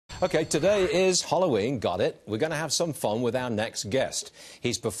Okay, today is Halloween, got it. We're going to have some fun with our next guest.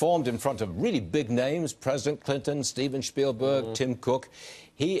 He's performed in front of really big names, President Clinton, Steven Spielberg, Tim Cook.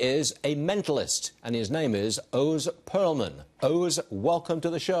 He is a mentalist, and his name is Oz Pearlman. Oz, welcome to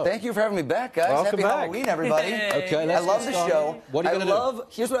the show. Thank you for having me back, guys. Welcome Happy back. Halloween, everybody. Okay, I love the show. What are you going to do?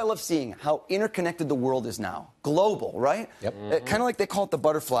 Here's what I love seeing, how interconnected the world is now. Global, right? Yep. Kind of like they call it the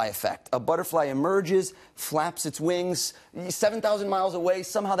butterfly effect. A butterfly emerges, flaps its wings, 7,000 miles away,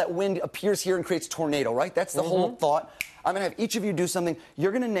 somehow that wind appears here and creates a tornado, right? That's the whole thought. I'm going to have each of you do something.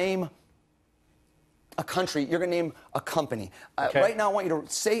 You're going to name a country, you're going to name a company. Okay. Right now, I want you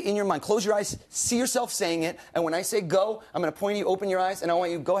to say in your mind, close your eyes, see yourself saying it, and when I say go, I'm going to point at you, open your eyes, and I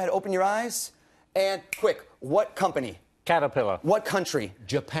want you to go ahead, open your eyes, and quick, what company? Caterpillar. What country?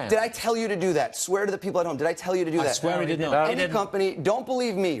 Japan. Did I tell you to do that? Swear to the people at home. Did I tell you to do that? I swear he did not. Any company, don't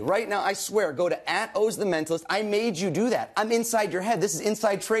believe me. Right now, I swear, go to @OzTheMentalist. I made you do that. I'm inside your head. This is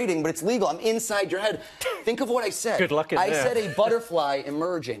inside trading, but it's legal. I'm inside your head. Think of what I said. Good luck in I there. said a butterfly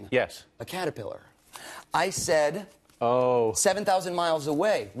emerging. Yes. A caterpillar. I said... Oh. 7,000 miles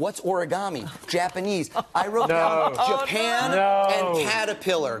away. What's origami? Japanese. I wrote down Japan and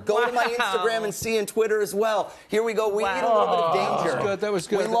caterpillar. Go to my Instagram and see, and Twitter as well. Here we go. We need a little bit of danger. That was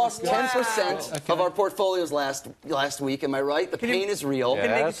good. We lost 10% of our portfolios last week. Am I right? The pain is real. Yes.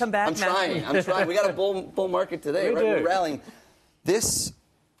 Can you make it come back? I'm trying. I'm trying. We got a bull market today, We right? do. We're rallying. This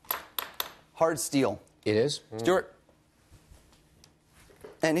hard steel. It is? Stuart.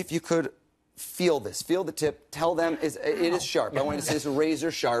 And if you could feel this, feel the tip, tell them it is sharp. I want you to say it's razor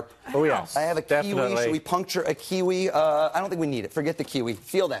sharp. Oh, yes. I have a kiwi. Definitely. Should we puncture a kiwi? I don't think we need it. Forget the kiwi.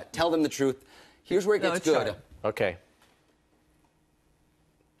 Feel that. Tell them the truth. Here's where it gets it's good. sharp. Okay.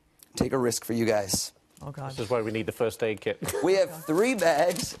 Take a risk for you guys. Oh, God. This is why we need the first aid kit. We have 3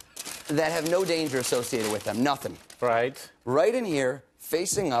 bags that have no danger associated with them. Nothing. Right. Right in here,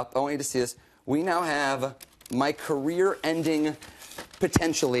 facing up, I want you to see this. We now have my career-ending,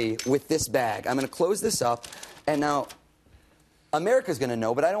 potentially, with this bag. I'm going to close this up, and now America's going to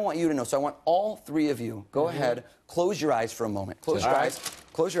know, but I don't want you to know, so I want all 3 of you, go ahead, close your eyes for a moment. Close your eyes.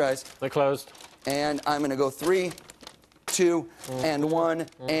 Close your eyes. They're closed. And I'm going to go 3, 2, and 1,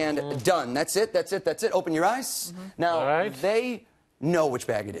 and done. That's it, that's it, that's it. Open your eyes. Now, All right. they know which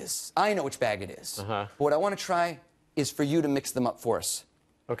bag it is. I know which bag it is. But what I want to try is for you to mix them up for us.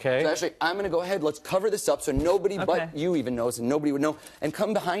 Okay. So actually, I'm going to go ahead. Let's cover this up so nobody but you even knows, and nobody would know. And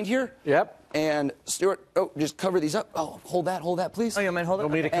come behind here. Yep. And Stuart, just cover these up. Oh, hold that, please. Oh, you want me to hold it?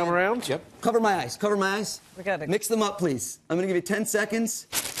 Want me to come around? Yep. Cover my eyes. Cover my eyes. We got it. Mix them up, please. I'm going to give you 10 seconds.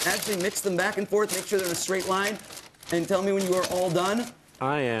 Actually, mix them back and forth. Make sure they're in a straight line. And tell me when you are all done.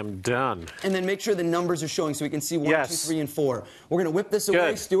 I am done. And then make sure the numbers are showing so we can see 1, Yes. 2, 3, and 4. We're going to whip this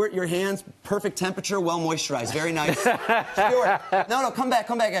away. Good. Stuart, your hands, perfect temperature, well moisturized. Very nice. Stuart, no, come back,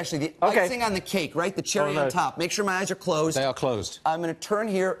 actually. The icing on the cake, right? The cherry on top. Make sure my eyes are closed. They are closed. I'm going to turn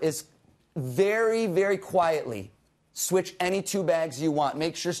here is very, very quietly. Switch any 2 bags you want.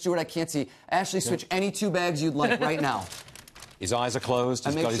 Make sure, Stuart, I can't see. Ashley, switch any 2 bags you'd like right now. His eyes are closed.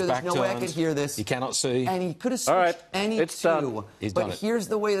 He's make got sure his there's back no turned. way I could hear this. He cannot see. And he could have All switched right. any It's 2. done. He's but done it. here's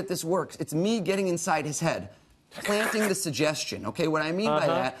the way that this works. It's me getting inside his head, planting the suggestion. Okay, what I mean by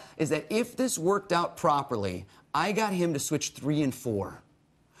that is that if this worked out properly, I got him to switch 3 and 4,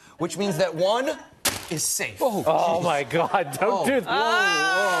 which means that 1 is safe. Oh, my God. Don't do that.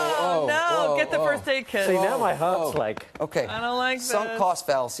 Oh, no. Get the first aid kit. See, now my heart's like... Okay. I don't like Sunk this. cost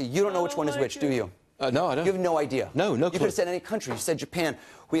fallacy. You don't know which one is like which, do you? No, I don't. You have no idea. No You clue. could have said any country. You said Japan.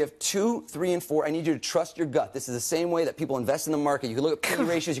 We have 2, 3, and 4. I need you to trust your gut. This is the same way that people invest in the market. You can look at P/E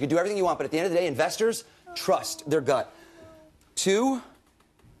ratios. You can do everything you want. But at the end of the day, investors trust their gut. 2,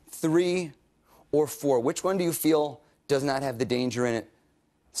 3, or 4. Which one do you feel does not have the danger in it?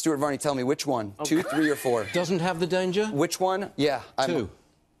 Stuart, Varney, tell me which one. 2, 3, or 4. Doesn't have the danger? Which one? Yeah. 2.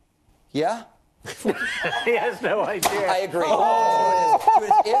 Yeah? He has no idea. I agree.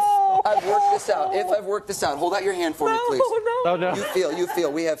 If I've worked this out, hold out your hand for me, please. Oh, no. You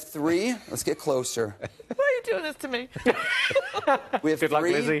feel. We have 3. Let's get closer. Why are you doing this to me? We have Good luck,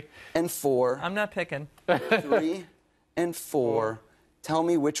 3 Lizzie. and 4. I'm not picking. 3 and 4. Tell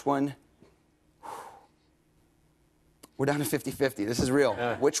me which one. We're down to 50-50. This is real.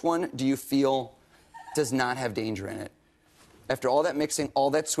 Which one do you feel does not have danger in it? After all that mixing, all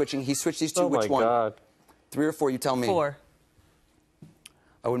that switching, he switched these 2. Which one? Oh, my God. 3 or 4, you tell me. 4.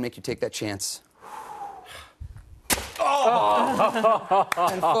 I would make you take that chance.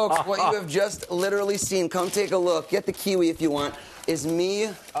 And folks, what you have just literally seen, come take a look. Get the kiwi if you want. is me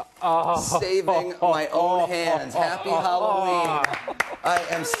saving my own hands. Happy Halloween. I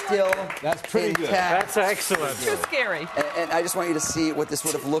am still That's pretty good. intact. That's excellent. Too scary. And I just want you to see what this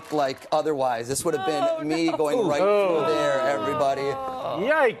would have looked like otherwise. This would have been me going right through there, everybody.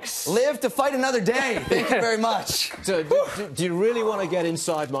 Yikes. Live to fight another day. Thank you very much. So, do you really want to get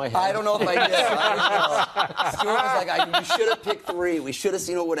inside my head? I don't know if I did. I don't know. Stuart was like, you should have picked 3. We should have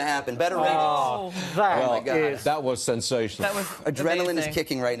seen what would have happened. Better ratings. Oh, that my God. is... That was sensational. That was Adrenaline amazing. is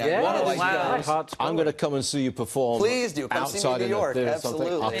kicking right now. Yeah, You know, wow. my heart's I'm going to come and see you perform. Please do. Come see me in outside New a York. theatre or something.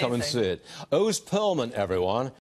 Absolutely. I'll come and see it. Oz Pearlman, everyone.